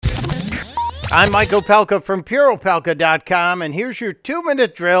I'm Michael Opelka from PureOpelka.com, and here's your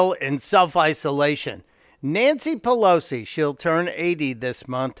 2-minute drill in self-isolation. Nancy Pelosi, she'll turn 80 this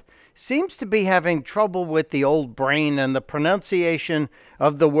month, seems to be having trouble with the old brain and the pronunciation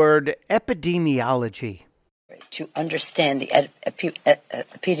of the word epidemiology. To understand the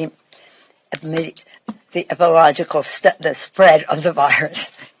epidemiological the spread of the virus.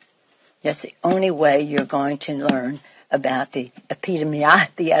 That's the only way you're going to learn about the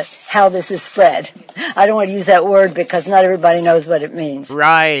how this is spread. I don't want to use that word because not everybody knows what it means.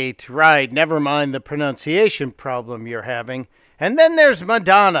 Right. Never mind the pronunciation problem you're having. And then there's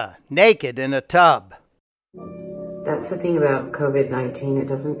Madonna, naked in a tub. That's the thing about COVID-19. It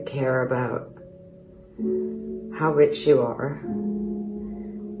doesn't care about how rich you are,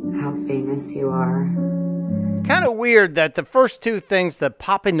 how famous you are. Kind of weird that the first two things that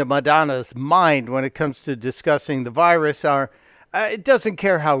pop into Madonna's mind when it comes to discussing the virus are, it doesn't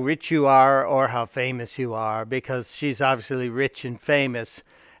care how rich you are or how famous you are, because she's obviously rich and famous,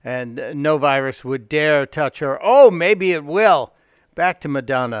 and no virus would dare touch her. Oh, maybe it will. Back to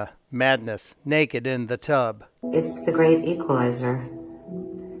Madonna, madness, naked in the tub. It's the great equalizer.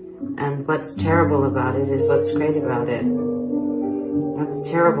 And what's terrible about it is what's great about it. What's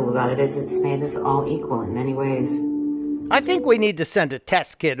terrible about it is it's made us all equal in many ways. I think we need to send a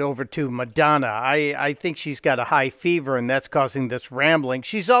test kit over to Madonna. I think she's got a high fever, and that's causing this rambling.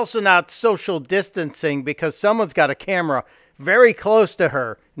 She's also not social distancing because someone's got a camera very close to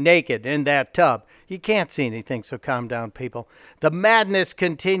her, naked in that tub. You can't see anything, so calm down, people. The madness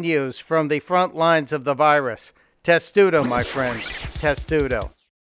continues from the front lines of the virus. Testudo, my friends. Testudo.